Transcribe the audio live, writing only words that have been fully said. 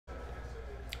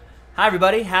Hi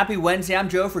everybody, happy Wednesday. I'm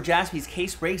Joe for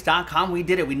JaspysCaseBreaks.com. We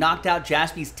did it. We knocked out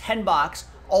Jaspy's 10-box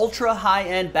ultra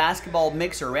high-end basketball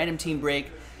mixer random team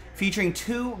break featuring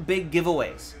two big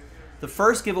giveaways. The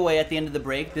first giveaway at the end of the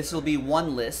break, this will be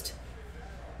one list,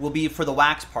 will be for the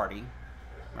wax party,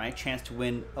 right? Chance to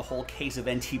win a whole case of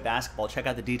NT basketball. Check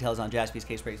out the details on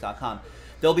JaspysCaseBreaks.com.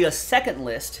 There'll be a second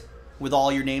list with all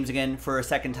your names again for a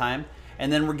second time,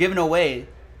 and then we're giving away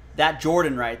that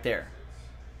Jordan right there.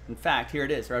 In fact, here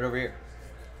it is, right over here.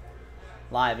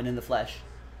 Live and in the flesh.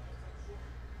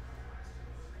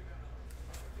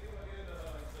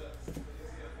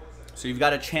 So you've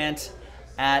got a chance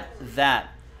at that.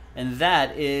 And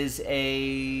that is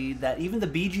that even the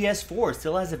BGS 4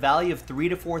 still has a value of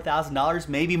 $3,000 to $4,000,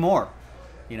 maybe more.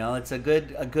 You know, it's a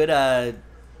good I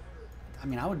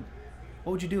mean, what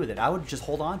would you do with it? I would just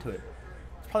hold on to it.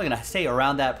 It's probably gonna stay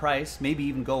around that price, maybe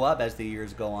even go up as the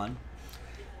years go on.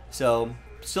 So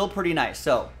still pretty nice.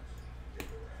 So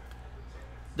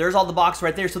there's all the box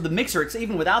right there. So the mixer, it's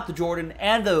even without the Jordan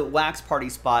and the wax party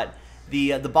spot,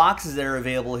 the boxes that are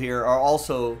available here are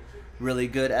also really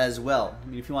good as well. I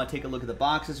mean, if you want to take a look at the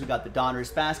boxes, we got the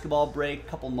Donruss basketball break,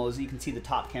 couple mosaic. You can see the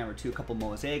top camera too. A couple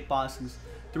mosaic boxes,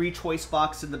 3 choice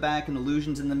boxes in the back, and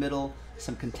illusions in the middle.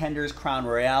 Some contenders, Crown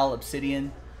Royale,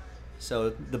 Obsidian.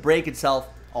 So the break itself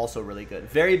also really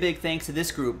good. Very big thanks to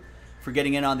this group for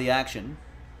getting in on the action.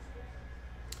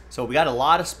 So we got a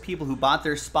lot of people who bought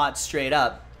their spots straight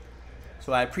up.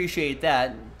 So I appreciate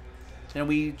that. And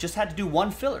we just had to do one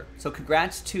filler. So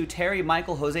congrats to Terry,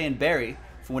 Michael, Jose, and Barry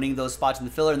for winning those spots in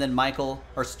the filler. And then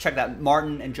check that,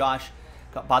 Martin and Josh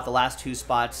bought the last 2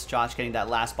 spots. Josh getting that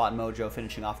last spot, Mojo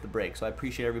finishing off the break. So I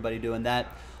appreciate everybody doing that.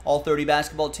 All 30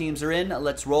 basketball teams are in.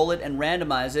 Let's roll it and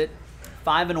randomize it.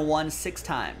 5 and a 1, 6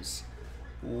 times.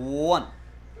 1,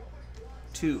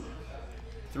 2,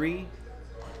 3,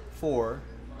 4,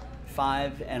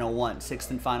 5 and a 1.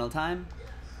 6th and final time.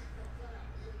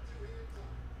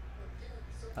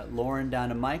 Lauren down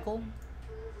to Michael.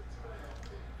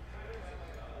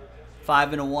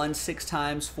 5 and a 1, 6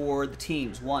 times for the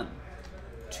teams. 1,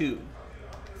 2,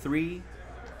 3,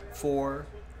 4,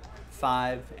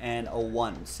 5 and a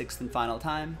 1. 6th and final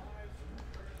time.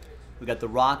 We got the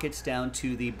Rockets down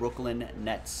to the Brooklyn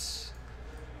Nets,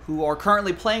 who are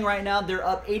currently playing right now. They're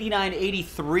up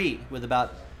 89-83 with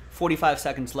about 45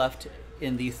 seconds left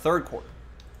in the third quarter.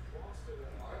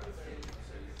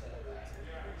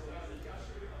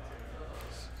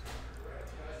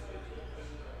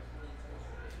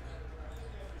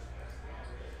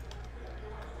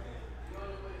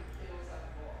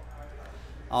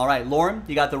 All right, Lauren,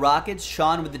 you got the Rockets,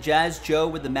 Sean with the Jazz, Joe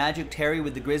with the Magic, Terry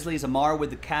with the Grizzlies, Amar with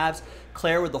the Cavs,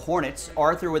 Claire with the Hornets,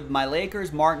 Arthur with my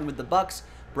Lakers, Martin with the Bucks,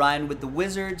 Brian with the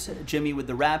Wizards, Jimmy with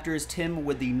the Raptors, Tim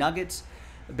with the Nuggets,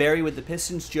 Barry with the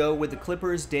Pistons, Joe with the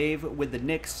Clippers, Dave with the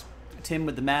Knicks, Tim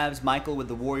with the Mavs, Michael with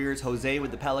the Warriors, Jose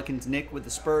with the Pelicans, Nick with the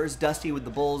Spurs, Dusty with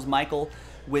the Bulls, Michael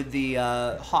with the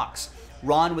Hawks,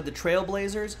 Ron with the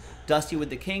Trailblazers, Dusty with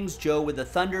the Kings, Joe with the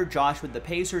Thunder, Josh with the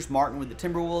Pacers, Martin with the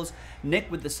Timberwolves,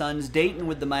 Nick with the Suns, Dayton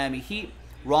with the Miami Heat,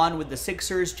 Ron with the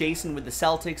Sixers, Jason with the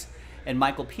Celtics, and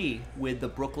Michael P. with the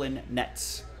Brooklyn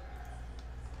Nets.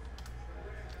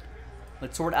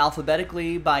 Let's sort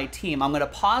alphabetically by team. I'm going to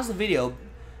pause the video,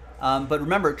 but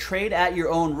remember, trade at your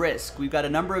own risk. We've got a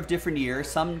number of different years,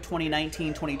 some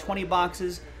 2019, 2020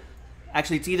 boxes.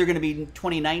 Actually, it's either going to be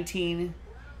 2019,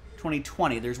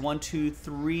 2020. There's 1, 2,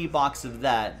 3 boxes of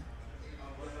that.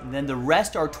 And then the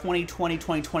rest are 2020,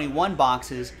 2021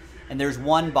 boxes, and there's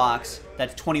one box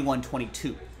that's 21,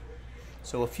 22.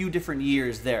 So a few different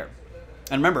years there.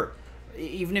 And remember,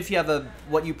 even if you have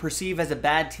what you perceive as a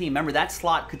bad team, remember that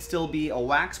slot could still be a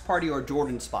wax party or a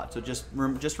Jordan spot. So just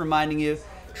reminding you,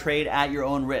 trade at your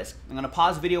own risk. I'm going to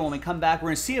pause the video. When we come back, we're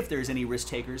going to see if there's any risk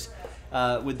takers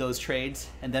with those trades,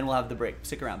 and then we'll have the break.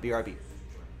 Stick around, BRB.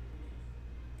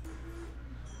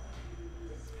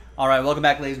 All right, welcome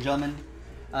back, ladies and gentlemen.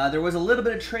 There was a little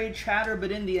bit of trade chatter,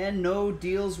 but in the end, no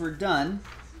deals were done.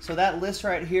 So that list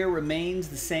right here remains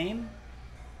the same.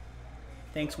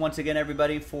 Thanks once again,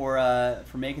 everybody, for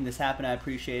making this happen. I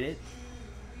appreciate it.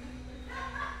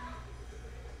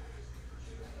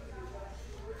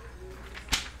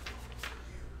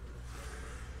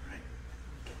 All right.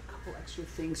 A couple extra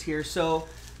things here. So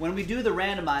when we do the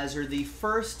randomizer, the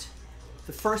first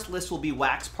list will be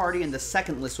Wax Party, and the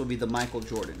second list will be the Michael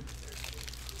Jordan,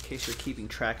 in case you're keeping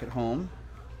track at home.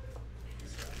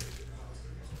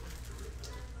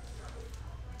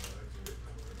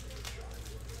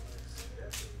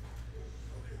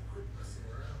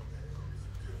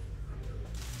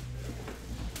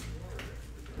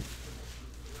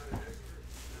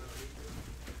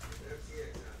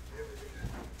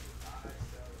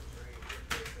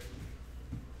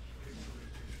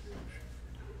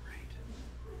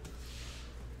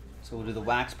 So we'll do the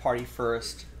Wax Party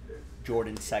first,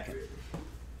 Jordan second.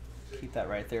 Keep that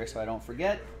right there so I don't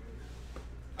forget.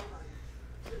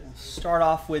 We'll start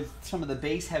off with some of the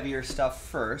base heavier stuff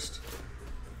first,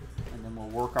 and then we'll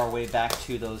work our way back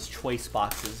to those choice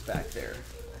boxes back there.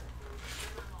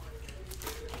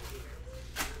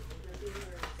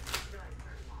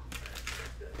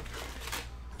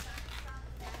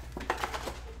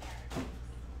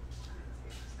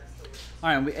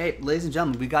 All right, hey, ladies and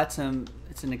gentlemen, we got some.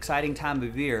 It's an exciting time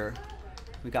of year.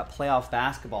 We got playoff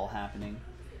basketball happening.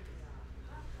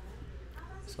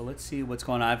 So let's see what's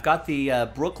going on. I've got the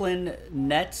Brooklyn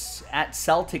Nets at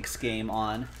Celtics game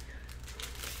on.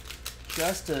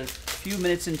 Just a few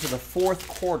minutes into the fourth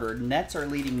quarter, Nets are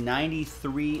leading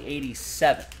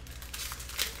 93-87.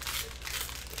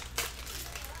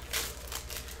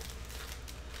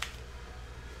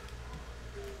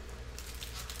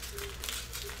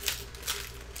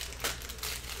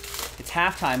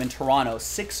 Halftime in Toronto.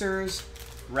 Sixers,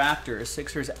 Raptors.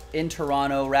 Sixers in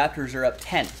Toronto. Raptors are up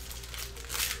 10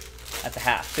 at the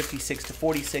half,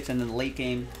 56-46, and then the late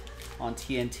game on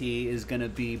TNT is going to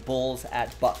be Bulls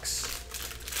at Bucks.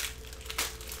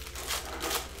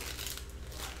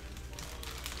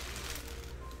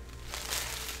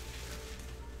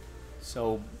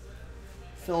 So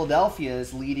Philadelphia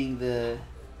is leading the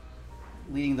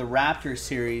Raptors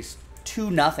series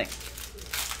 2-0.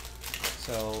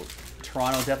 So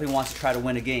Toronto definitely wants to try to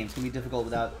win a game. It's gonna be difficult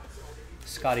without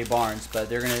Scotty Barnes, but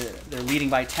they're leading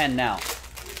by 10 now.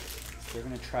 They're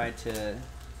gonna try to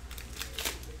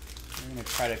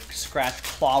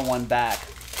claw one back.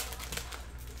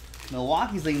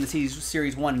 Milwaukee's leading the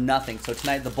series 1-0. So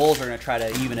tonight the Bulls are gonna try to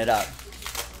even it up,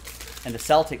 and the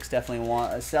Celtics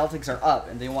Celtics are up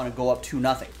and they want to go up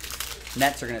 2-0.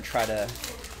 Nets are gonna try to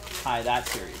tie that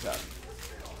series up.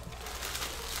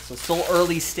 So still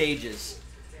early stages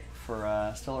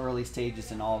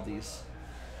in all of these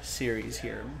series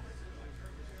here.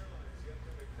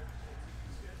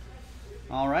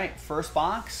 All right, first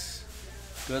box.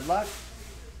 Good luck.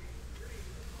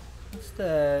 What's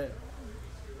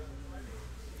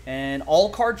an all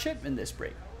card chip in this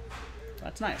break?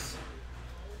 That's nice.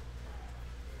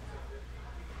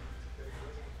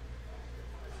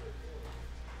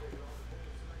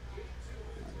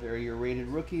 There are your rated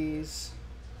rookies.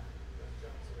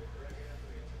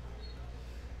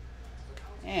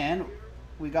 And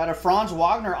we got a Franz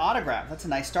Wagner autograph. That's a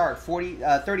nice start.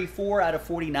 34 out of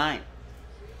 49.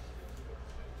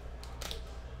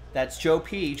 That's Joe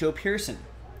Pearson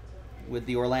with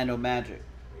the Orlando Magic.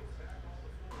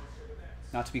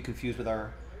 Not to be confused with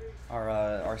our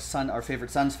favorite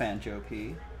Suns fan, Joe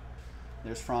P.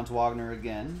 There's Franz Wagner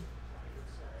again.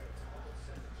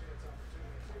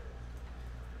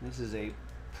 This is a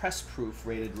press-proof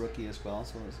rated rookie as well,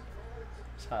 so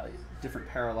it's a different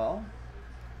parallel.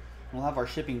 We'll have our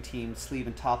shipping team sleeve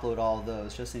and top load all of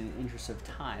those just in the interest of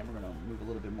time. We're going to move a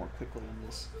little bit more quickly in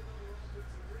this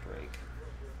break.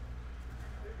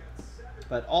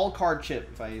 But all card chip,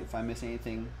 if I miss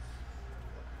anything.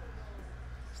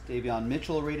 It's Davion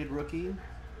Mitchell rated rookie.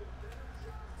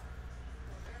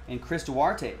 And Chris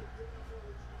Duarte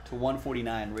to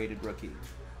 149 rated rookie.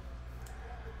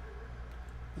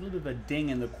 A little bit of a ding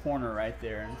in the corner right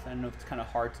there. I don't know if it's kind of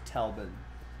hard to tell, but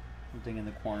a ding in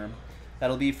the corner.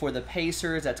 That'll be for the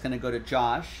Pacers. That's going to go to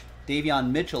Josh.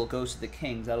 Davion Mitchell goes to the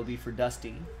Kings. That'll be for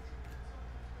Dusty.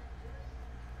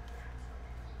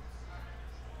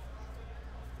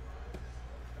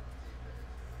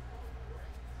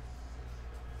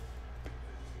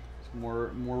 Some more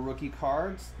rookie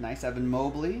cards. Nice Evan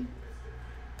Mobley.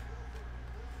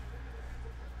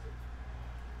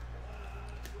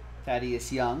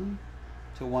 Thaddeus Young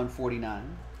to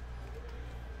 149.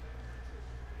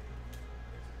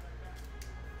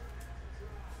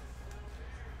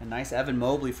 A nice Evan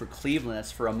Mobley for Cleveland.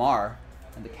 That's for Amar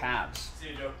and the Cavs. See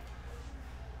you, Joe.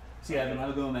 See you, Evan. Have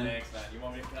a good one, man. Thanks, man. You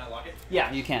want me to, can I lock it?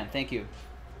 Yeah, you can. Thank you.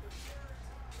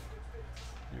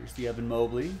 There's the Evan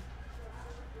Mobley.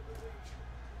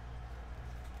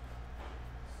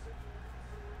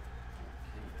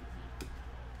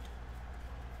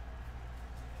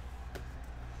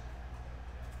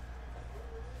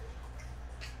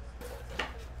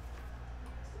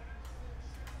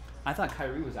 I thought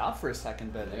Kyrie was out for a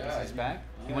second, but I guess he's back.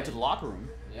 He went to the locker room.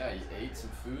 Yeah, he ate some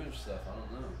food and stuff. I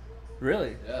don't know.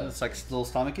 Really? Yeah. It's like a little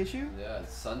stomach issue? Yeah,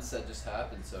 sunset just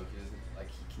happened, so he doesn't, like,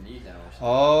 he can eat now or something.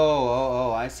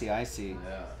 Oh, I see.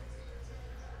 Yeah.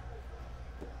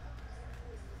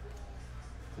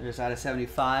 There's out of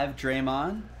 75,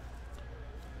 Draymond.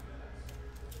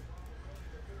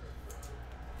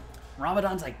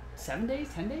 Ramadan's like 7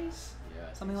 days, 10 days?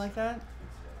 Yeah. Something like that?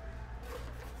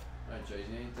 All right, Joe, you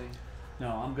need anything? No,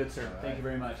 I'm good, sir. Thank you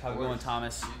very much. Have a good one,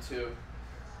 Thomas. You too.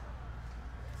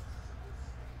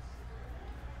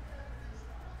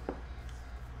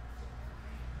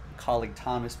 Colleague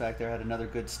Thomas back there had another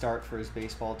good start for his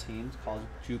baseball team, his college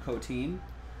JUCO team.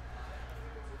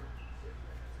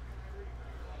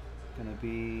 It's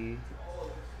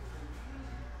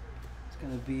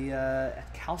gonna be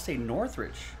at Cal State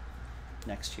Northridge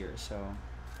next year, so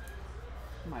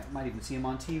might even see him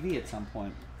on TV at some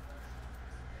point.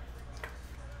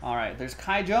 All right, there's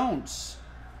Kai Jones,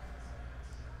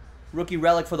 rookie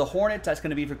relic for the Hornets. That's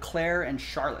going to be for Claire and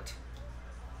Charlotte.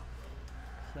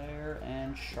 Claire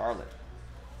and Charlotte.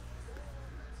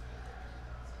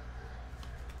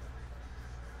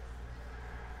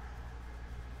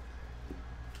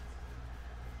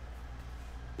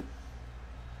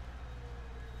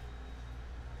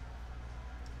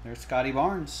 There's Scotty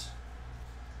Barnes.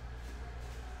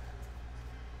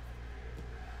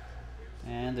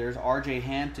 And there's RJ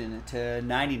Hampton to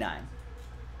 99.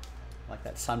 I like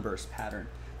that sunburst pattern.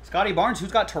 Scotty Barnes,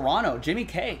 who's got Toronto? Jimmy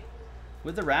K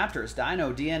with the Raptors.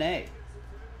 Dino DNA.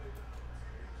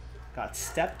 Got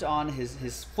stepped on,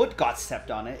 his foot got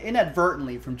stepped on it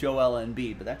inadvertently from Joel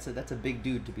Embiid, but that's a big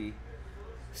dude to be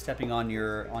stepping on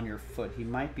your foot. He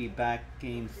might be back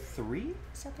game 3.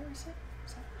 Is that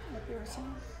what they were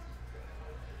saying?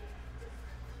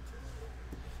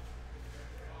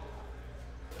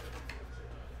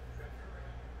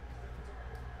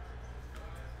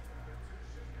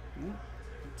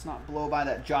 Let's not blow by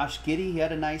that Josh Giddey. He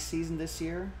had a nice season this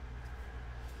year.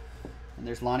 And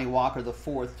there's Lonnie Walker the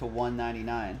 4th to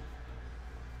 199.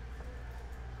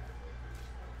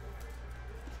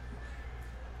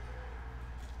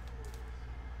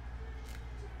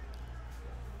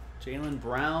 Jaylen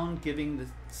Brown giving the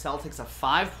Celtics a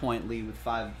 5-point lead with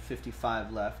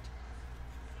 5:55 left.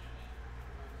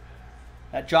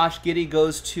 That Josh Giddey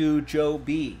goes to Joe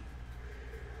B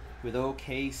with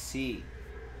OKC.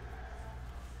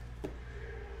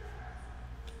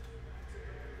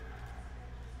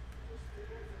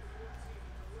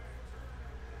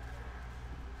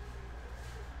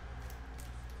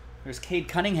 There's Cade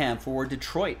Cunningham for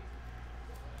Detroit.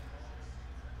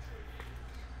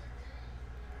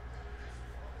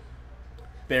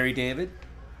 Barry David.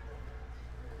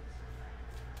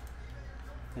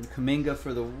 And Kuminga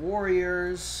for the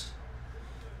Warriors.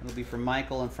 It'll be for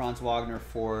Michael and Franz Wagner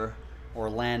for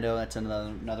Orlando. That's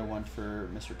another one for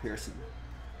Mr. Pearson.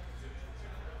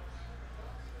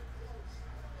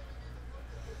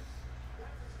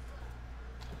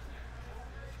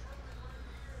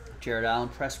 Jared Allen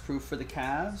press proof for the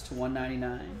Cavs to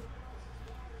 199.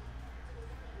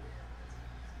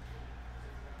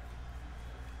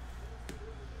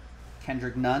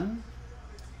 Kendrick Nunn.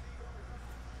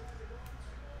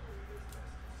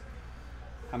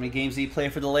 How many games did he play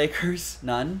for the Lakers?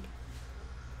 None.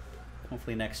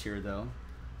 Hopefully next year, though.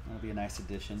 That'll be a nice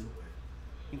addition.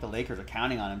 I think the Lakers are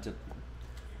counting on him to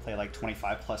play like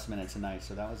 25-plus minutes a night,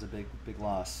 so that was a big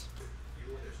loss.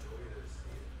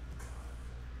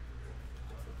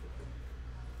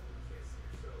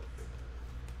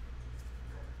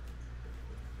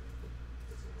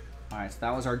 All right, so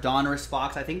that was our Donruss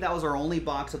box. I think that was our only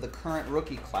box of the current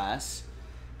rookie class.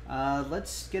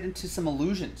 Let's get into some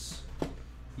illusions.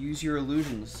 Use your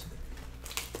illusions.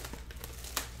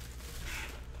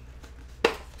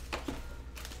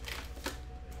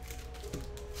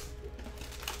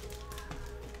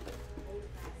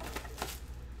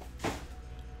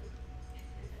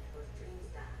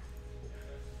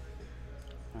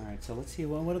 All right, so let's see,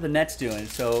 what are the Nets doing?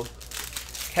 So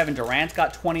Kevin Durant's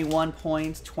got 21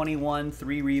 points, 21,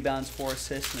 3 rebounds, 4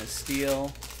 assists, and a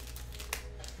steal.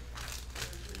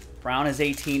 Brown has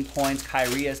 18 points.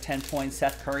 Kyrie has 10 points.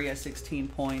 Seth Curry has 16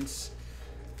 points.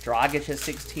 Dragic has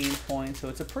 16 points. So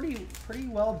it's a pretty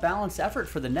well-balanced effort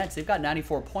for the Nets. They've got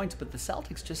 94 points, but the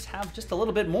Celtics just have just a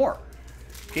little bit more.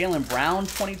 Jaylen Brown,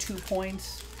 22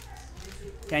 points.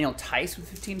 Daniel Tice with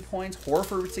 15 points.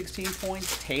 Horford with 16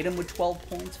 points. Tatum with 12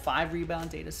 points. 5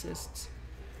 rebounds, 8 assists.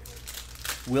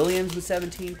 Williams with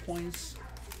 17 points.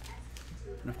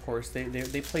 And of course,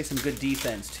 they play some good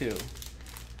defense too.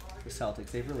 The Celtics,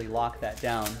 they've really locked that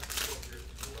down.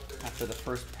 After the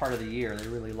first part of the year, they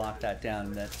really locked that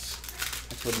down. That's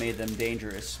what made them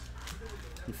dangerous.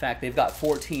 In fact, they've got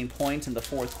 14 points in the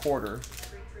 4th quarter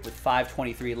with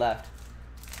 5:23 left.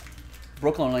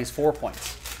 Brooklyn only has 4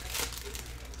 points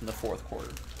in the 4th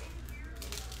quarter.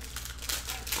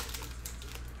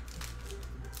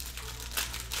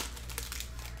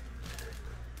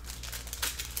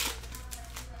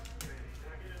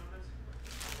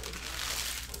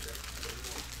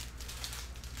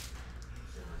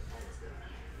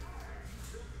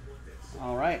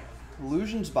 All right,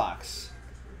 Illusions box.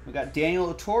 We got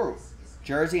Daniel Oturu,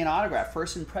 jersey and autograph.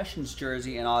 First impressions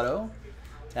jersey and auto.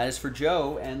 That is for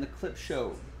Joe and the Clip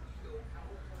Show.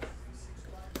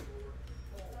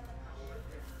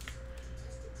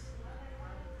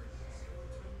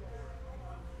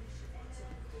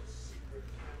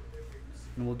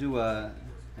 And we'll do an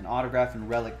autograph and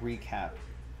relic recap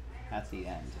at the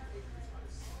end.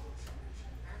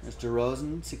 There's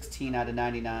DeRozan, 16 out of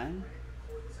 99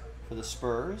 for the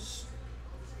Spurs.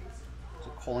 There's a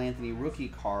Cole Anthony rookie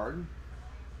card.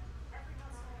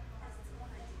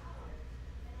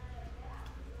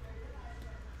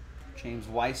 James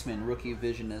Weissman rookie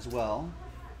vision as well.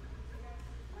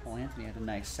 Cole Anthony had a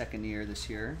nice second year this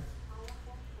year.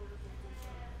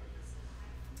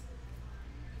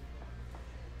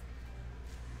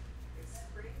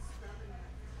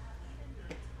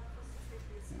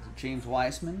 James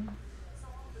Weissman.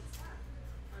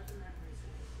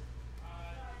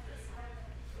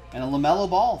 And a LaMelo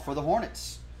Ball for the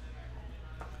Hornets.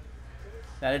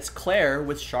 That it's Claire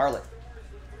with Charlotte.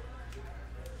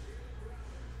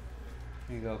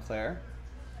 There you go, Claire.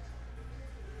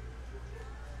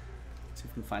 Let's see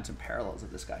if we can find some parallels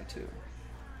of this guy too.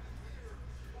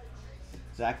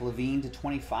 Zach LaVine to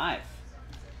 25.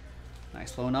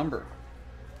 Nice low number.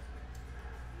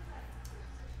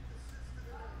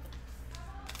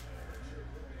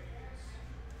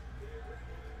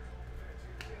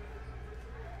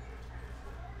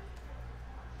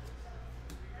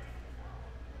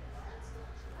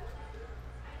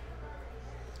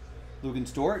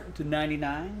 Lugan Dort to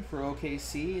 99 for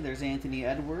OKC. There's Anthony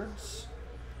Edwards.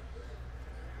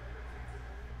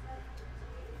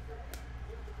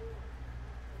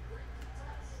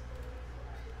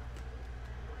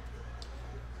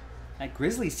 That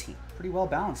Grizzlies team, pretty well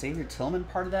balanced. Xavier Tillman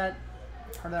part of that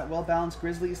well balanced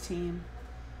Grizzlies team.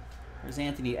 There's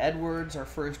Anthony Edwards, our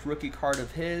first rookie card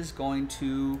of his, going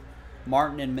to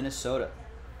Martin in Minnesota.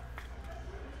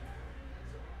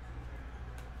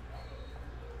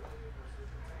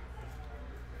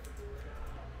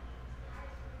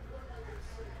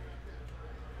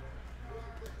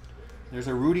 There's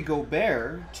a Rudy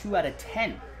Gobert, 2 out of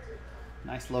 10.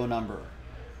 Nice low number.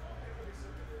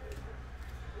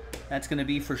 That's going to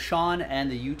be for Sean and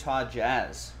the Utah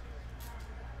Jazz.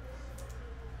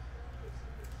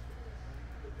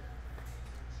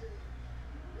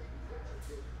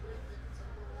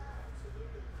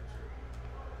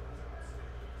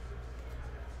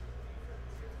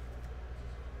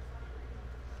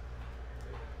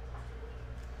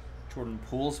 Jordan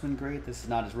Poole's been great. This is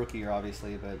not his rookie year,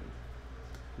 obviously, but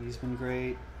he's been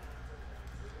great.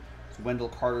 It's Wendell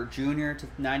Carter Jr. to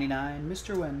 99.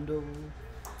 Mr. Wendell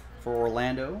for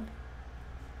Orlando.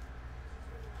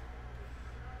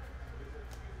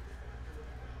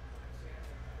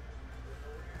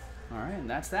 All right, and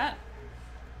that's that.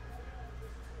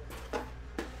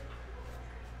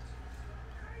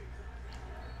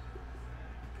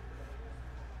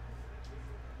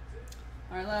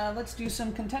 All right, let's do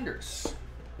some contenders.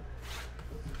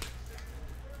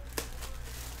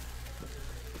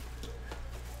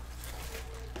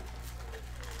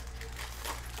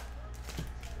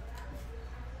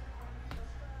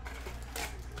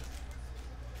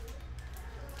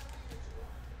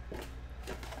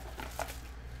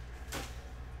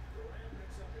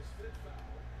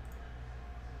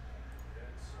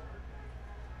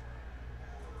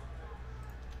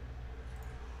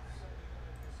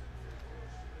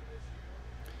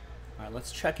 All right,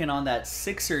 let's check in on that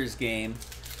Sixers game.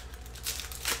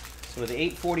 So with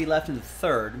 8:40 left in the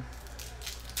third,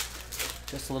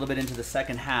 just a little bit into the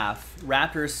second half,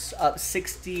 Raptors up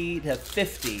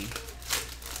 60-50.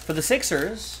 For the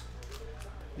Sixers,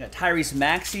 we got Tyrese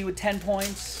Maxey with 10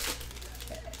 points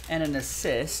and an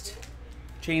assist.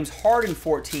 James Harden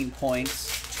 14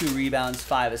 points, 2 rebounds,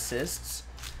 5 assists.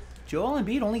 Joel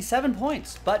Embiid only 7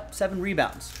 points, but 7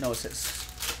 rebounds, no assists.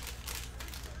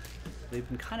 They've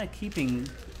been kind of keeping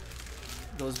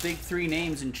those big 3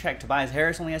 names in check. Tobias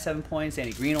Harris only has 7 points.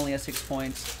 Danny Green only has 6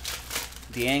 points.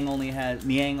 Niang only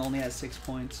has 6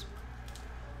 points.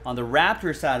 On the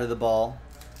Raptor side of the ball,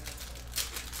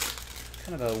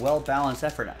 kind of a well-balanced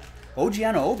effort. OG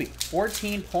Anunoby,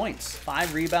 14 points,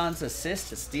 5 rebounds,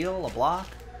 assist, a steal, a block.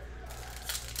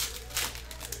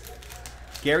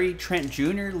 Gary Trent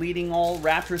Jr. leading all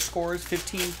Raptors scorers,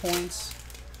 15 points,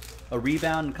 a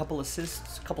rebound, a couple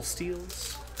assists, a couple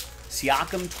steals.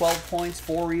 Siakam, 12 points,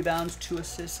 4 rebounds, 2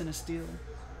 assists, and a steal.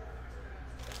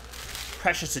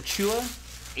 Precious Achiuwa,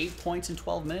 8 points in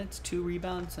 12 minutes, 2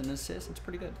 rebounds, and an assist. It's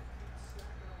pretty good.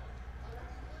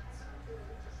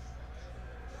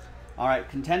 All right,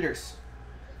 contenders.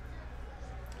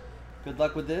 Good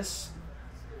luck with this.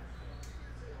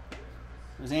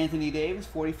 There's Anthony Davis,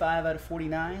 45 out of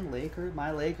 49. Lakers.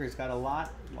 My Lakers got a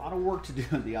lot of work to do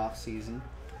in the offseason.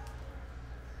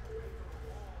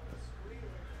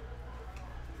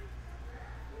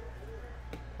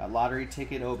 Got lottery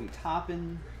ticket Obi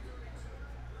Toppin.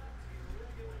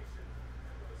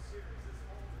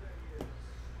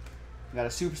 Got a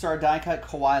superstar die cut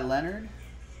Kawhi Leonard.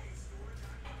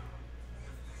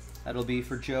 That'll be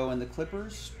for Joe and the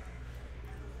Clippers.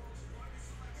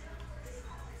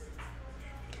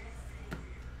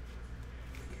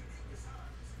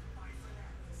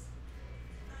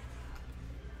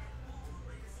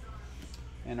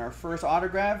 And our first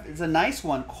autograph is a nice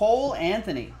one. Cole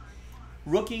Anthony.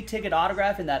 Rookie ticket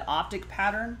autograph in that optic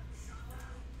pattern.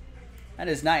 That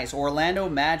is nice. Orlando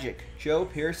Magic. Joe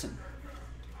Pearson.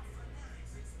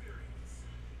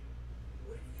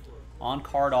 On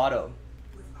card auto.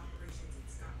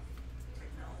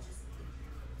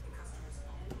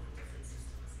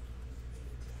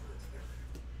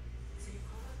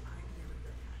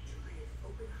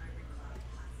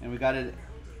 And we got a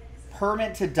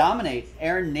permit to dominate.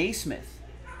 Aaron Naismith.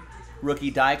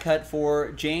 Rookie die cut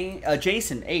for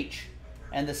Jason H.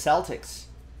 and the Celtics.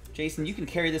 Jason, you can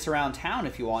carry this around town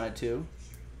if you wanted to.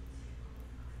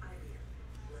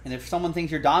 And if someone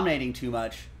thinks you're dominating too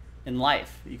much in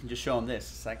life, you can just show them this.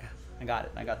 It's like, I got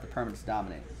it. I got the permit to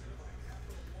dominate.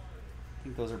 I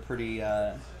think those are pretty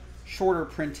shorter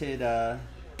printed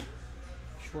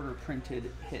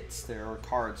hits there, or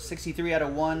cards. 63 out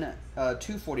of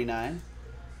 249.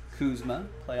 Kuzma,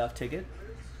 playoff ticket.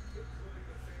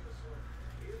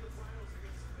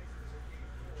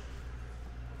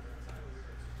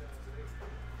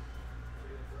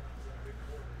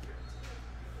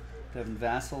 Devin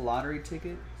Vassell, lottery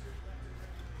ticket.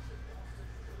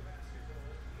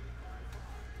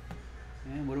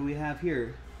 And what do we have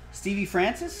here? Stevie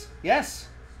Francis? Yes.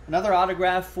 Another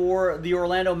autograph for the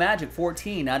Orlando Magic,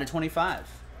 14 out of 25.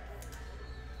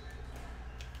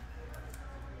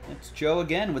 It's Joe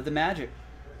again with the Magic.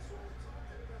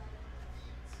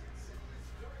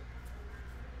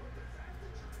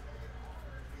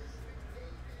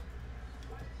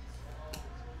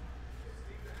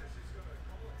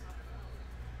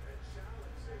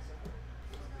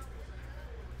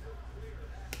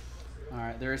 All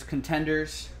right, there's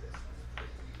contenders.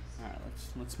 All right,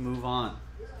 let's move on.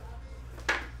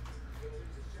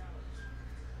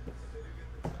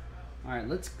 All right,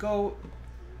 let's go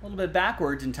a little bit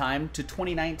backwards in time to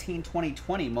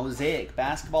 2019-2020 Mosaic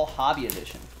Basketball Hobby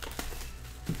Edition.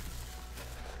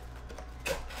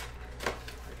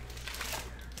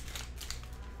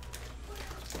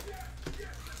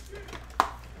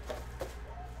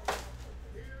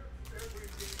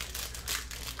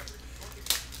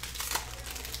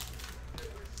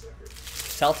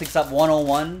 Celtics up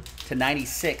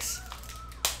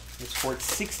 101-96. They scored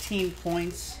 16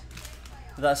 points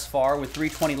thus far with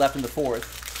 3:20 left in the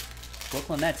fourth.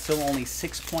 Brooklyn Nets still only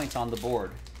 6 points on the board.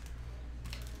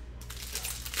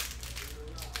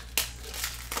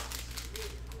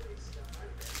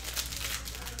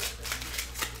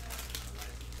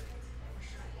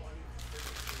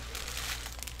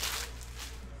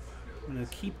 I'm going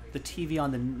to keep the TV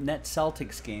on the Net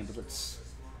Celtics game, but let's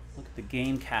look at the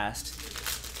game cast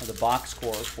of the box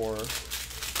score for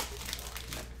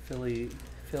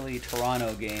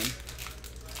Philly-Toronto game.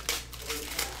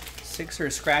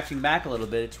 Sixers scratching back a little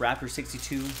bit. It's Raptors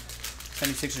 62,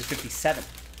 76ers 57.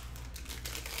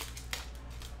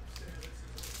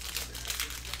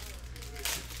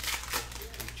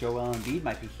 Joel Embiid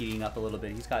might be heating up a little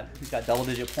bit. He's got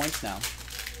double-digit points now.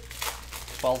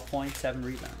 12 points, 7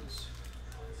 rebounds.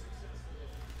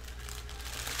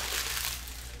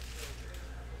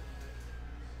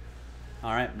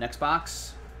 All right, next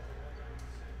box.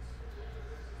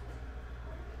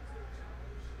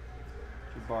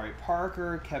 Jabari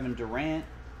Parker, Kevin Durant.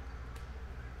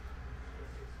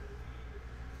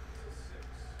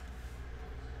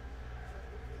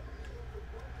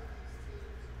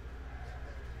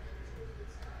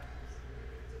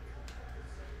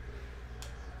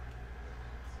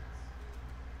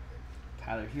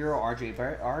 Tyler Hero,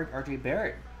 RJ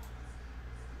Barrett.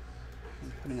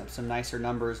 Putting up some nicer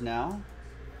numbers now.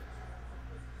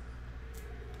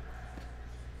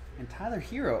 And Tyler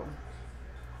Hero.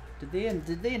 Did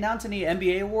they announce any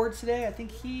NBA awards today? I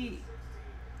think he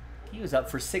was up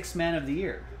for Sixth Man of the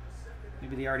Year.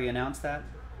 Maybe they already announced that.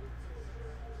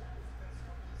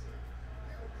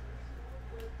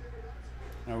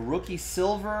 A rookie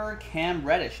silver Cam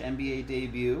Reddish NBA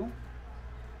debut.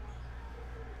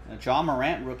 A John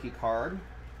Morant rookie card.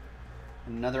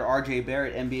 Another RJ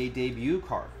Barrett NBA debut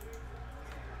card.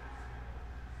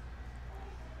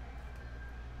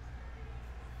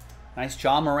 Nice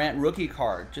John Morant rookie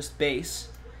card, just base,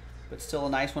 but still a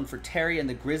nice one for Terry and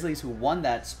the Grizzlies, who won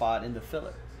that spot in the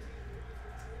Phillip.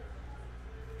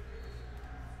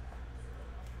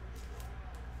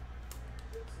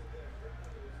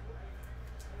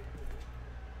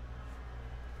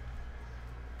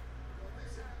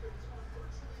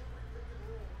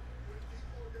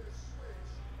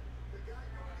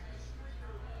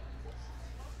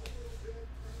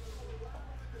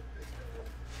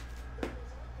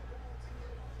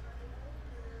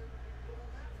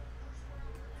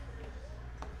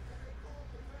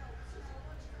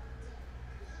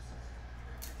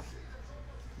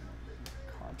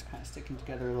 Kind of sticking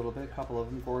together a little bit. A couple of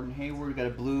them. Gordon Hayward. We got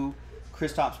a blue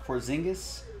Kristaps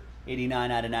Porzingis,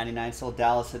 89 out of 99. Still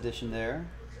Dallas edition there.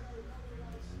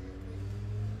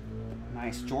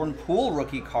 Nice Jordan Poole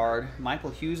rookie card.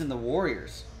 Michael Hughes and the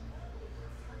Warriors.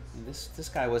 And this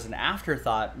guy was an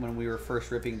afterthought when we were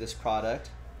first ripping this product.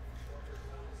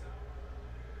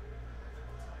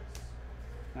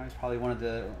 Now he's probably one of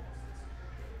the.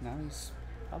 Now he's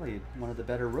probably one of the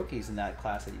better rookies in that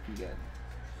class that you can get.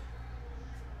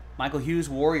 Michael Hughes,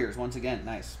 Warriors, once again,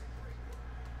 nice.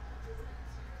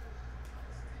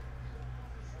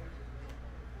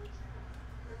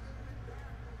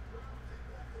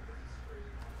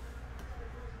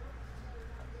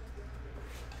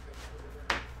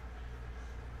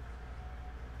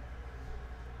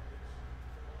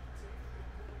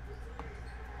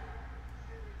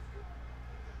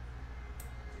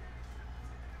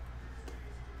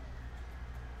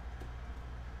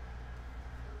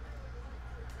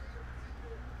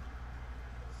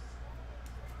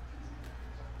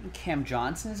 Cam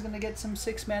Johnson is going to get some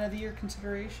 6th Man of the Year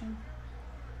consideration.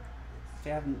 If they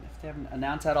haven't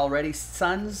announced that already,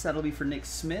 Suns, that'll be for Nick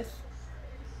Smith.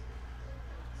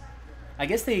 I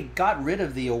guess they got rid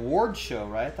of the award show,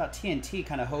 right? I thought TNT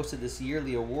kind of hosted this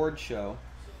yearly award show.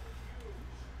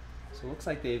 So it looks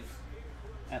like they've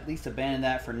at least abandoned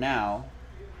that for now.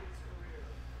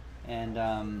 And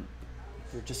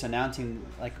they're just announcing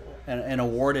like an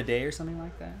award a day or something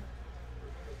like that.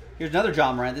 Here's another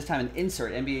John Morant, this time an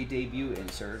insert, NBA debut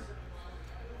insert.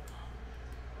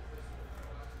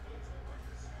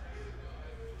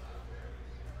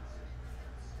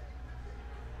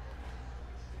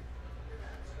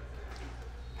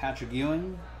 Patrick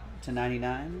Ewing to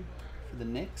 99 for the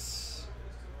Knicks.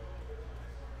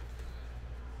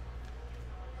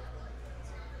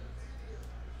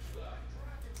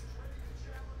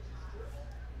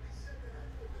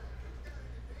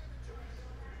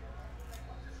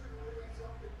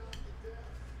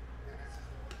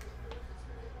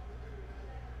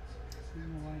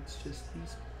 It's just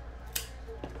these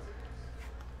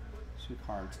two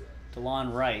cards.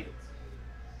 DeLon Wright.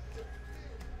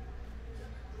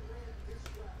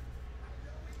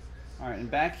 All right, and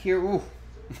back here, ooh.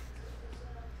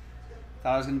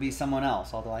 Thought it was going to be someone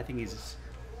else, although I think he's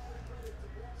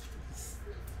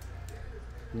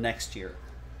next year.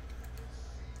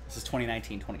 This is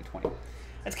 2019-2020.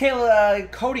 That's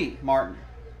Cody Martin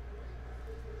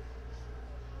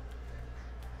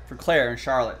for Claire and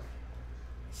Charlotte.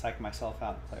 Psych myself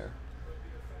out, Claire.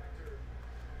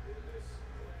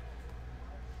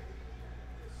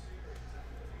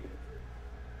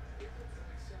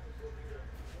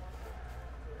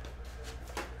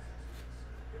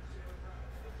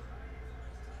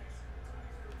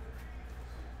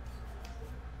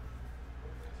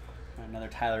 Another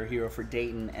Tyler Hero for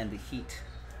Dayton and the Heat.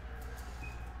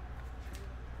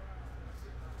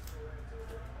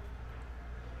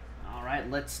 All right,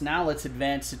 let's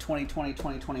advance to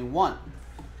 2020-2021.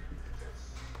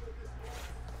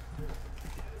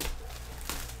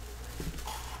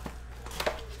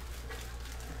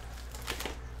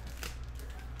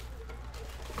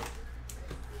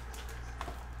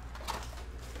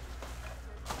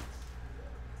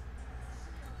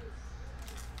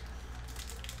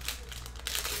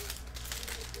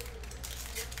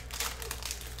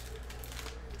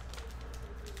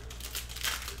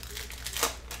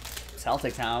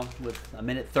 Celtics now with a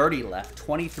minute 30 left.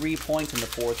 23 points in the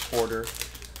fourth quarter.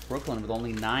 Brooklyn with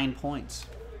only 9 points.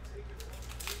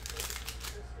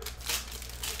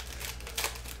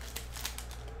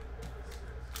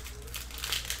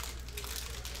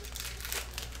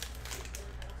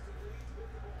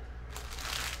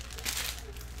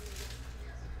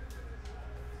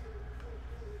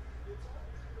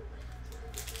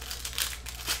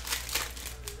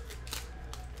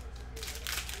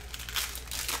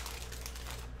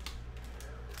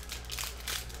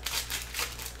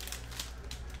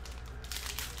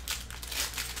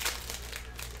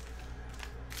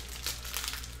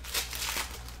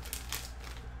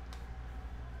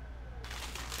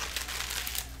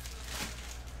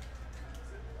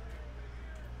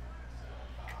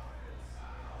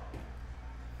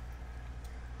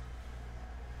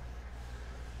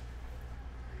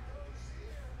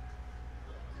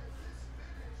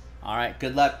 All right,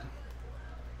 good luck.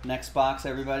 Next box,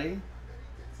 everybody.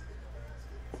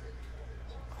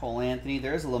 Cole Anthony,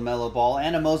 there's a LaMelo Ball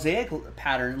and a mosaic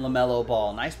pattern LaMelo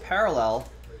Ball. Nice parallel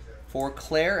for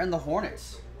Claire and the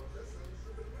Hornets.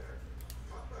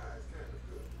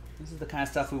 This is the kind of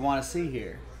stuff we want to see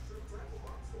here.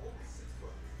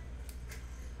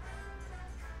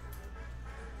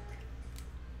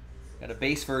 Got a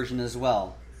base version as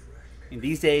well. I mean,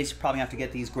 these days, you probably have to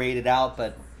get these graded out,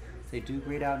 but they do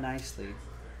grade out nicely.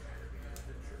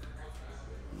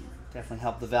 Definitely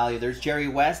help the value. There's Jerry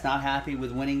West, not happy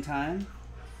with winning time.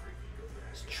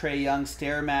 It's Trae Young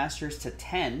Stairmasters to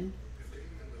 10.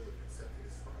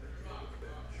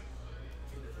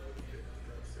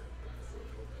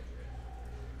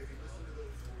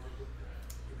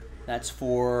 That's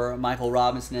for Michael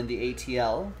Robinson and the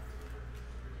ATL.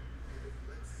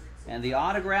 And the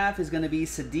autograph is going to be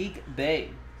Sadiq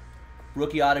Bey.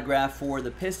 Rookie autograph for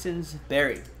the Pistons,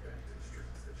 Barry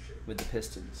with the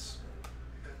Pistons.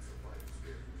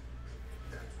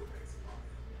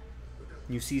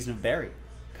 New season of Barry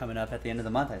coming up at the end of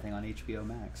the month, I think, on HBO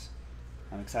Max.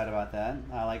 I'm excited about that.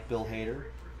 I like Bill Hader.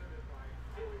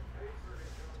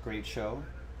 Great show.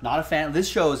 Not a fan. This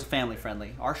show is family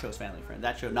friendly. Our show is family friendly.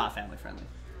 That show not family friendly.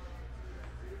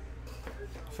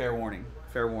 Fair warning.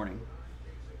 Fair warning.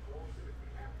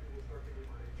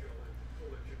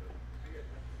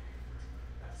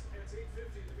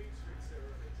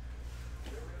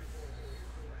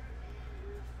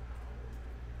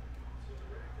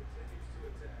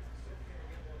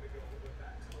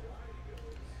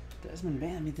 Desmond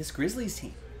Bane, I mean, this Grizzlies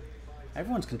team,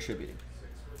 everyone's contributing.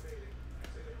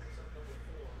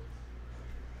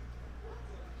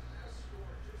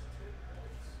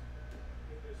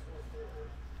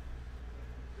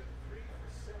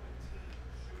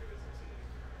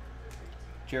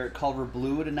 Jarrett Culver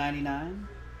blue to 99.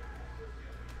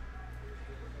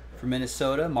 For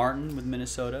Minnesota, Martin with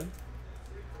Minnesota.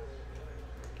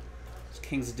 It's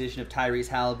Kings edition of Tyrese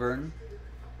Halliburton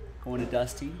going to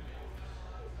Dusty.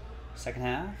 Second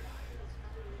half.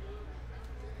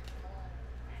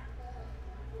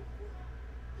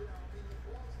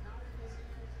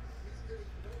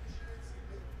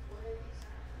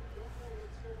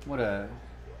 What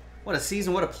a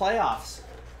season, what a playoffs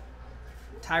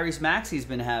Tyrese Maxey's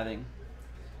been having.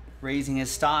 Raising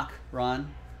his stock,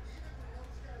 Ron.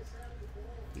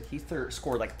 He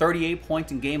scored like 38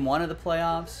 points in game 1 of the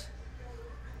playoffs.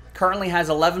 Currently has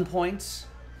 11 points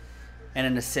and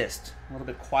an assist. A little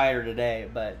bit quieter today,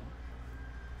 but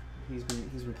he's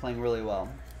been playing really well.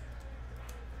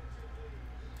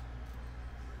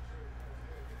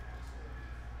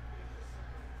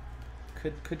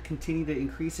 Could continue to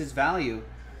increase his value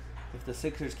if the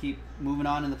Sixers keep moving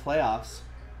on in the playoffs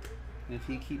and if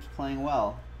he keeps playing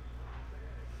well.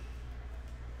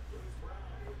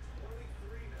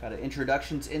 Got an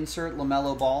introductions insert,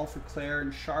 LaMelo Ball for Claire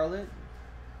and Charlotte.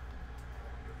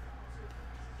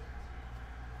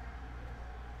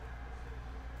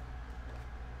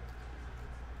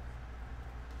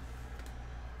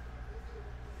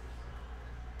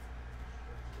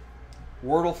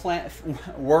 Wordle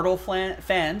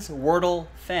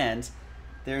fans,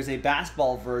 there's a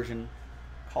basketball version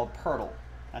called Purtle.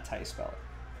 That's how you spell it.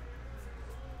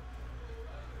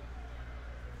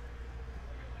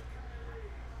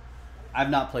 I've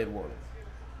not played Wordle,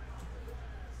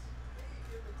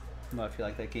 but I feel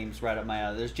like that game's right up my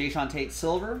alley. There's Jayshawn Tate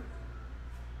Silver.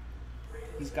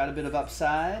 He's got a bit of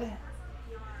upside.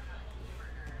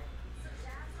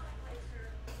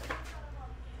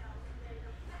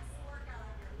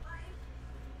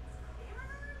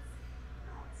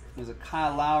 There's a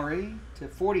Kyle Lowry to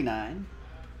 49.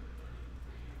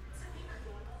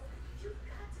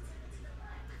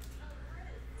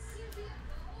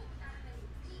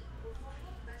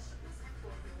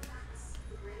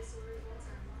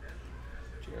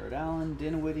 Jared Allen,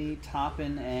 Dinwiddie,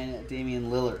 Toppin, and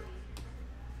Damian Lillard.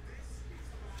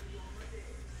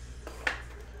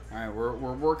 All right,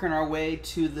 we're working our way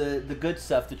to the good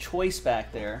stuff, the choice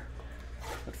back there.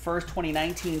 But first,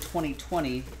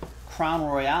 2019-2020 Crown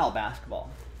Royale basketball.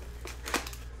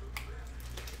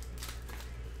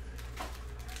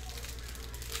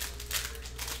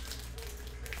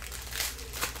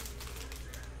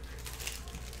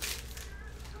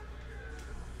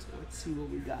 So let's see what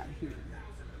we got here.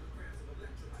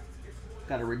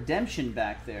 Got a redemption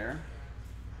back there.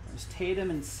 There's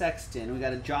Tatum and Sexton. We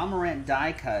got a John Morant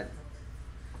die cut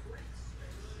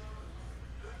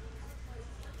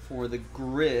for the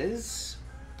Grizz.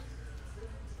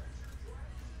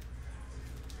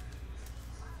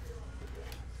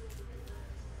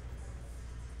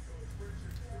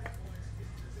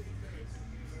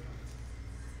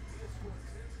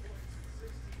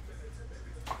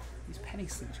 penny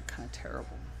sleeves are kind of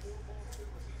terrible.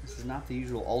 This is not the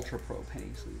usual Ultra Pro penny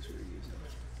sleeves we're using.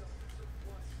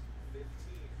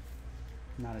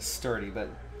 Not as sturdy, but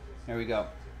there we go.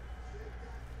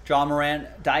 John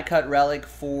Morant, die cut relic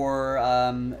for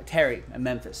Terry at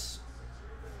Memphis.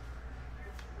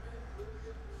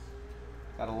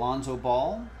 Got Alonzo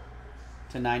Ball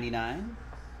to 99.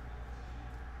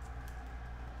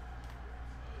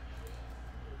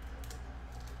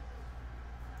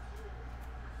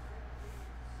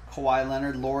 Kawhi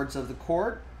Leonard, Lords of the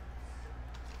Court.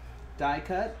 Die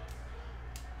cut.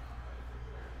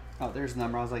 Oh, there's the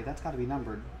number. I was like, that's got to be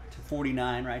numbered to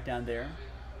 49 right down there.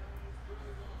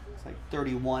 It's like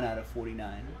 31 out of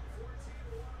 49.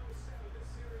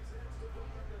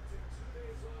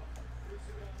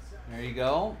 There you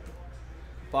go.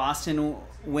 Boston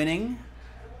winning.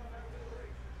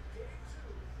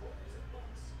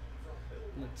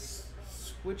 Let's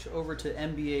switch over to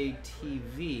NBA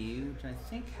TV, which I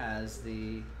think has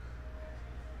the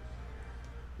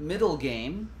middle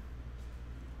game.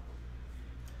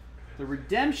 The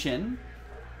redemption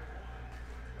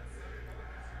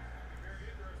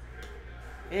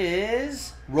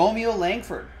is Romeo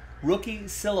Langford, rookie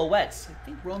silhouettes. I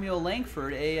think Romeo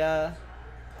Langford, a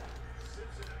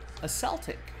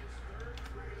Celtic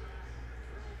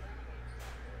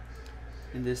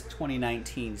in this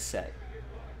 2019 set.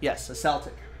 Yes, a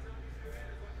Celtic.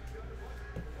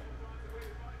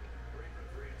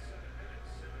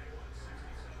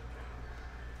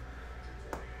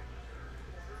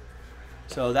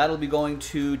 So that'll be going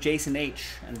to Jason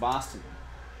H. in Boston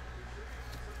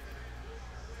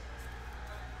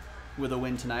with a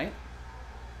win tonight.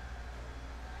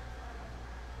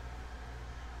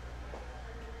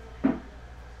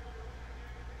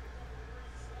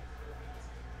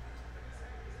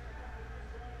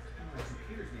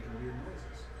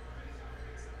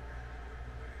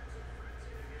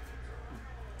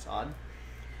 It's odd.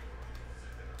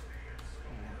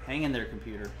 Hang in there,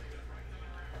 computer.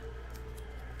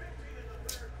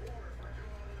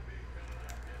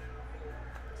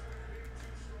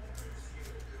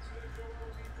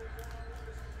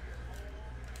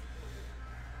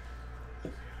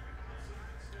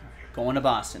 Going to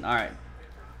Boston. All right.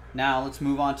 Now let's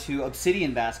move on to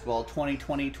Obsidian Basketball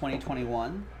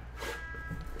 2020-2021.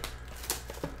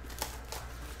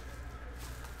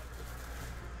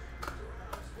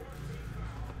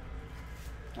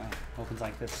 All right. Opens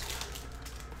like this.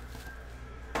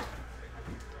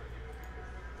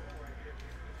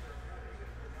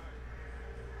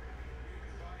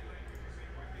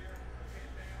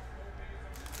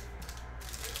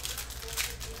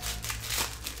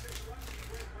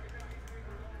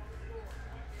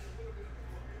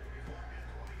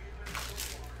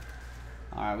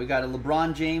 All right, we got a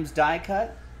LeBron James die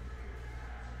cut,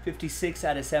 56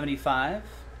 out of 75.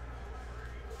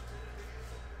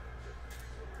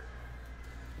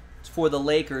 It's for the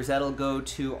Lakers. That'll go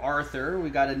to Arthur.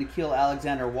 We got a Nickeil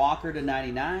Alexander-Walker to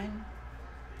 99.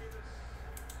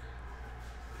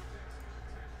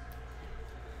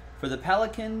 For the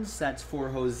Pelicans, that's for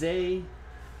Jose.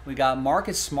 We got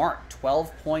Marcus Smart,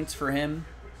 12 points for him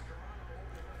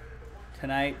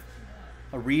tonight.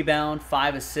 A rebound,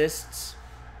 5 assists.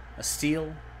 A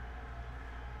steal.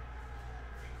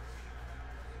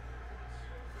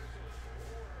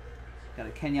 Got a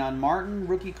Kenyon Martin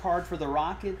rookie card for the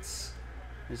Rockets.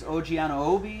 There's OG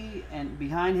Anunoby, and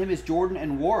behind him is Jordan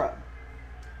and Nwora.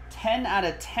 10 out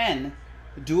of 10,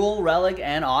 dual relic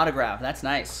and autograph. That's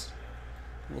nice.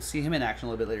 We'll see him in action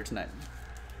a little bit later tonight.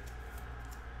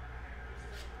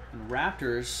 And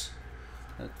Raptors,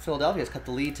 Philadelphia's cut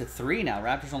the lead to 3 now.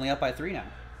 Raptors only up by 3 now.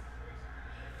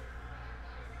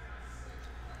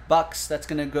 Bucks, that's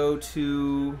going to go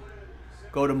to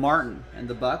Martin and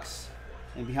the Bucks.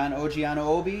 And behind OG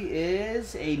Anunoby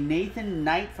is a Nathan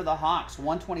Knight for the Hawks,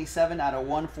 127 out of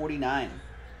 149.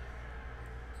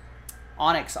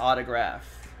 Onyx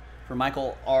autograph for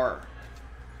Michael R.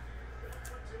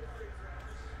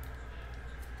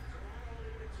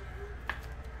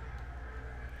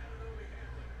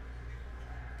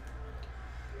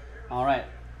 All right.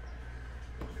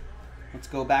 Let's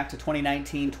go back to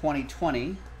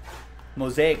 2019-2020.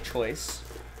 Mosaic choice.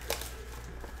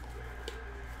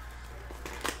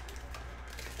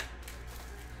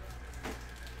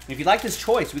 If you like this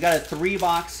choice, we got a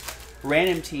 3-box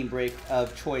random team break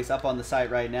of choice up on the site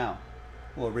right now.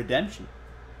 Well, redemption.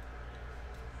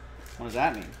 What does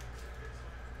that mean?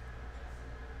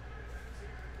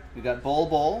 We got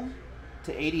Bol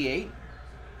to 88.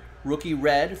 Rookie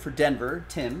red for Denver,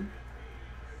 Tim.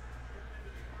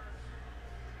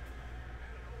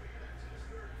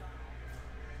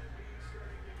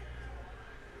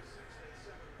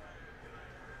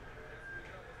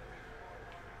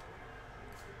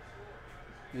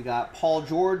 We got Paul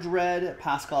George red,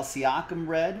 Pascal Siakam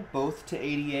red, both to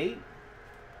 88.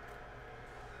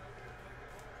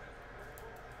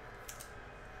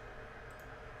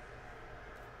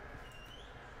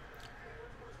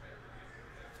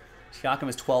 Siakam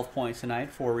has 12 points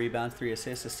tonight, 4 rebounds, 3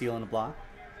 assists, a steal, and a block.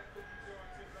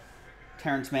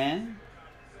 Terrence Mann.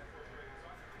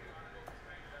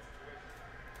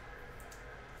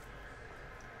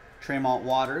 Tremont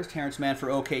Waters, Terrence Mann for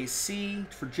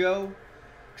OKC for Joe.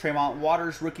 Tremont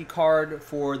Waters rookie card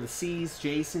for the C's,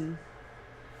 Jason.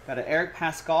 Got an Eric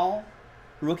Pascal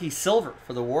rookie silver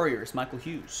for the Warriors, Michael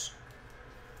Hughes.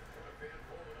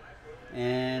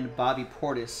 And Bobby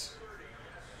Portis.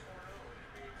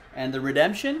 And the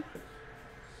redemption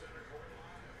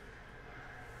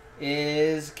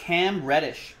is Cam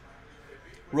Reddish.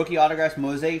 Rookie autographs,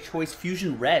 Mosaic Choice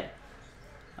Fusion Red.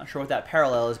 Not sure what that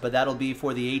parallel is, but that'll be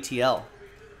for the ATL.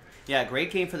 Yeah,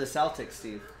 great game for the Celtics,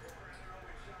 Steve.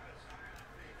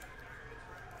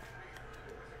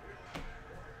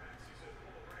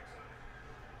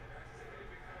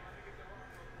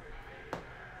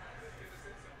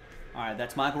 All right,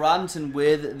 that's Michael Robinson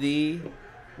with the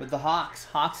Hawks.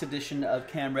 Hawks edition of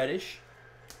Cam Reddish.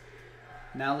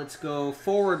 Now let's go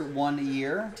forward 1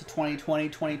 year to 2020,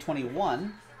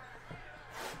 2021.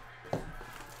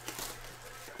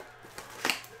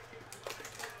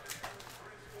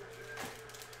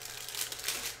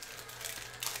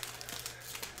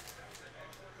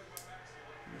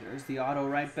 There's the auto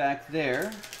right back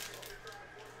there.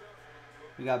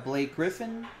 We got Blake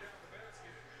Griffin,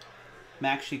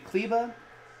 Maxi Kleba,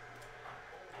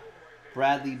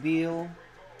 Bradley Beal,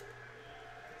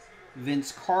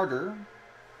 Vince Carter,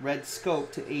 red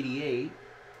scope to 88.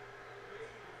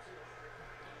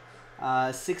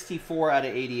 64 out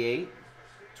of 88.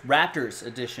 It's Raptors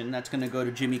edition. That's going to go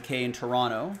to Jimmy K in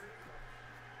Toronto.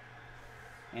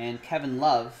 And Kevin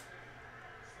Love,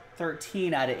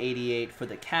 13 out of 88 for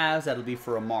the Cavs. That'll be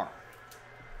for Amar.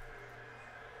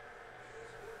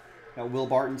 Got Will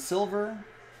Barton silver.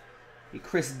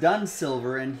 Chris Dunn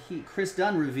silver, and Chris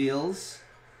Dunn reveals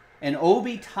an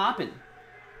Obi Toppin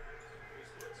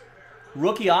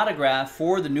rookie autograph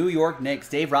for the New York Knicks.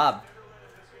 Dave Robb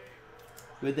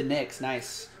with the Knicks.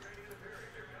 Nice.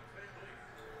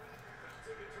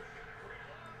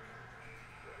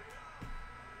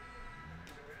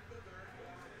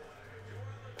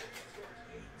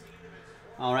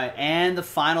 All right, and the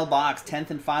final box, 10th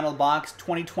and final box,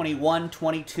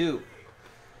 2021-22.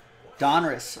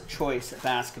 Donruss Choice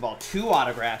Basketball. 2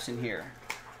 autographs in here.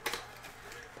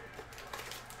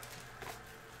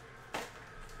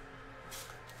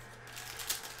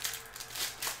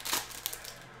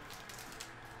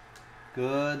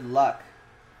 Good luck.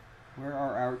 Where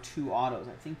are our 2 autos?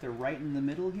 I think they're right in the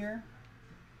middle here.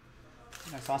 I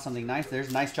think I saw something nice. There's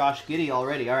a nice Josh Giddey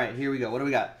already. All right, here we go. What do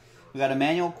we got? We got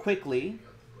Emmanuel Quickley.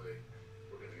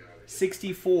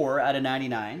 64 out of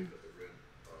 99.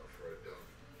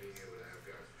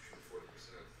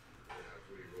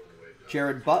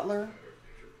 Jared Butler,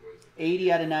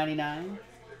 80 out of 99.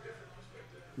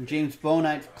 And James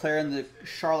Bonite for Claire and the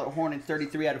Charlotte Hornets,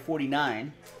 33 out of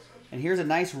 49. And here's a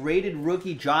nice rated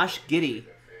rookie, Josh Giddey,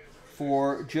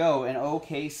 for Joe and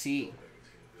OKC.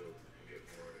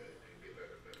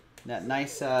 That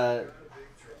nice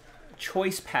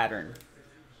choice pattern.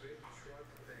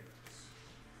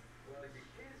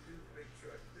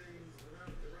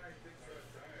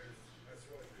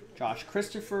 Josh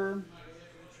Christopher.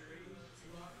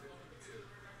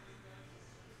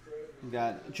 We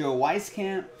got Joe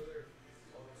Weiskamp,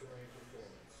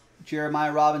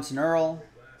 Jeremiah Robinson Earl,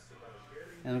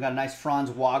 and we got a nice Franz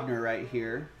Wagner right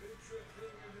here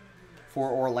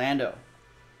for Orlando.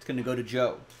 It's going to go to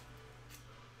Joe.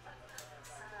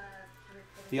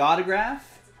 The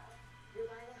autograph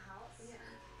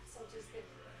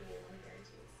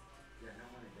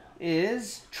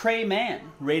is Trey Mann,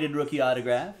 rated rookie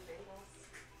autograph.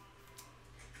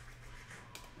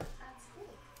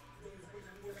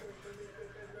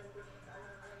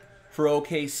 For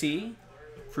OKC,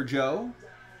 for Joe,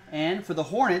 and for the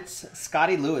Hornets,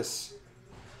 Scotty Lewis.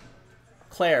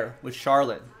 Claire with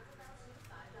Charlotte.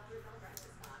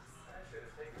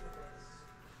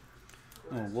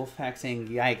 Oh, Wolfpack saying,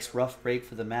 yikes, rough break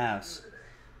for the Mavs.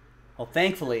 Well,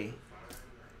 thankfully,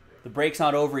 the break's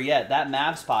not over yet. That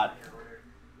Mav spot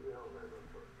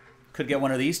could get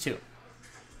one of these 2.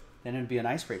 Then it would be a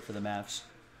nice break for the Mavs.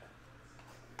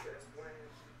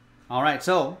 All right,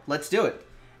 so let's do it.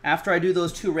 After I do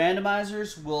those 2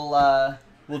 randomizers, we'll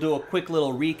do a quick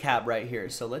little recap right here.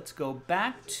 So let's go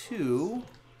back to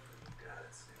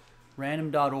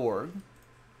random.org.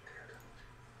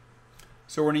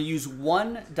 So we're going to use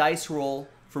 1 dice roll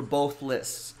for both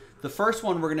lists. The first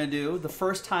one we're going to do, the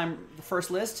first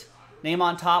list, name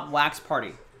on top, Wax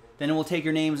Party. Then we'll take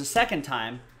your names a second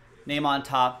time, name on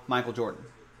top, Michael Jordan.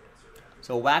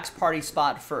 So Wax Party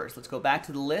spot first. Let's go back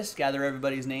to the list, gather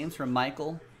everybody's names from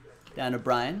Michael down to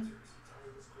Brian.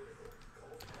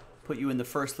 Put you in the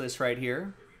first list right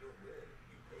here.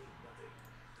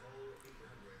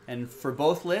 And for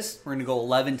both lists, we're going to go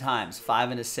 11 times,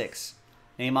 5 and a 6.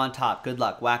 Name on top. Good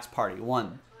luck. Wax Party.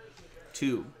 1,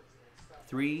 2,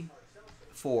 3,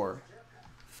 4,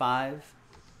 5,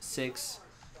 6,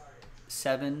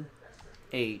 7,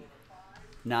 8,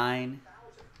 9,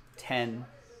 10,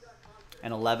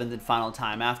 and 11th and final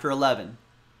time. After 11,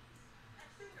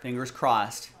 fingers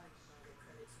crossed.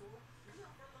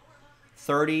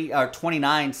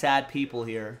 29 sad people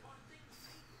here.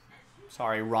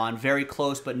 Sorry, Ron. Very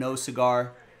close, but no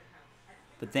cigar.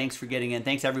 But thanks for getting in.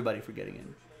 Thanks, everybody, for getting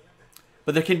in.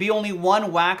 But there can be only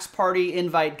one Wax Party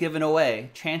invite given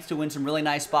away. Chance to win some really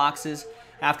nice boxes.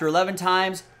 After 11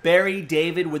 times, Barry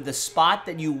David with the spot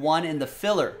that you won in the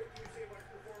filler.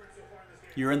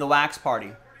 You're in the Wax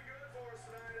Party.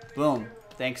 Boom.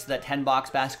 Thanks to that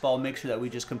 10-box basketball mixer that we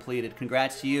just completed.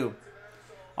 Congrats to you.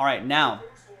 All right, now,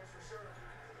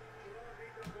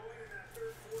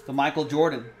 the Michael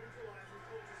Jordan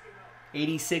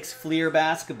 86 Fleer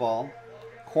basketball.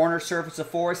 Corner surface of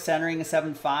 4, centering a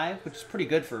 7.5, which is pretty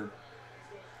good for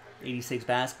 86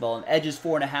 basketball. And edges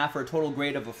 4.5 for a total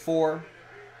grade of a 4.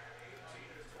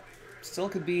 Still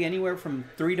could be anywhere from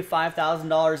 $3,000 to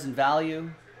 $5,000 in value.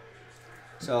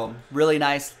 So really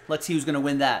nice. Let's see who's going to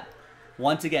win that.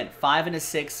 Once again, 5 and a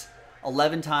 6,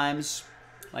 11 times,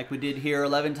 like we did here,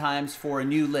 11 times for a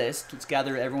new list. Let's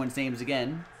gather everyone's names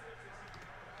again.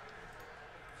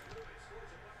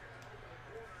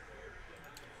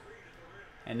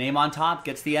 And name on top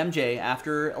gets the MJ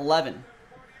after 11.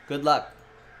 Good luck.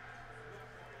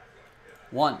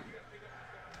 1,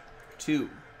 2,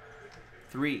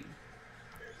 3,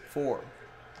 4,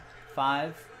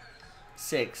 5,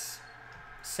 6,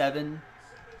 7,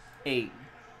 8,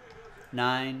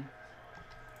 9,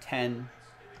 10,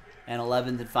 and 11th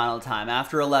and final time.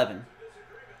 After 11.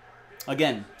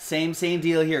 Again, same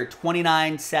deal here.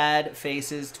 29 sad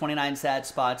faces, 29 sad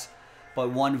spots, but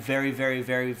one very, very,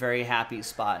 very, very happy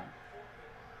spot.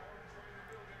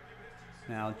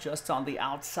 Now, just on the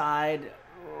outside,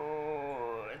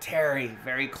 oh, Terry.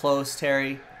 Very close,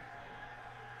 Terry.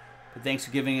 But thanks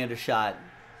for giving it a shot.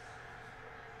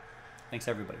 Thanks,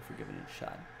 everybody, for giving it a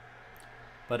shot.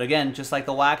 But again, just like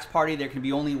the Wax Party, there can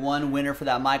be only one winner for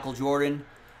that Michael Jordan,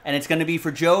 and it's going to be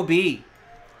for Joe B.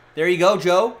 There you go,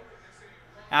 Joe.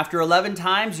 After 11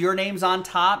 times, your name's on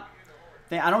top.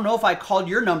 I don't know if I called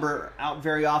your number out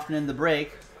very often in the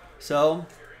break. So,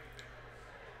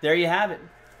 there you have it.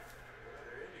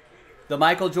 The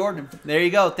Michael Jordan. There you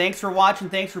go. Thanks for watching.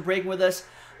 Thanks for breaking with us.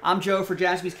 I'm Joe for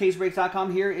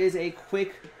JaspysCaseBreaks.com. Here is a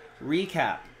quick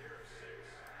recap.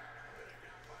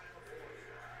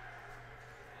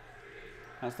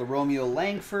 That's the Romeo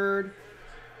Langford,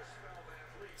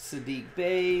 Sadiq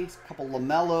Bey, a couple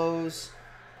LaMelos,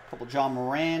 a couple John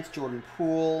Morant, Jordan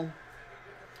Poole,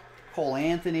 Cole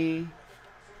Anthony,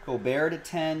 Gobert at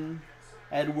 10,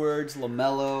 Edwards,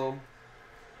 LaMelo,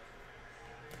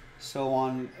 so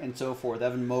on and so forth.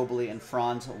 Evan Mobley and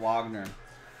Franz Wagner.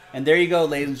 And there you go,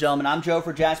 ladies and gentlemen. I'm Joe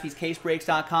for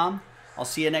JaspysCaseBreaks.com. I'll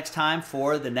see you next time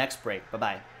for the next break.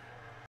 Bye-bye.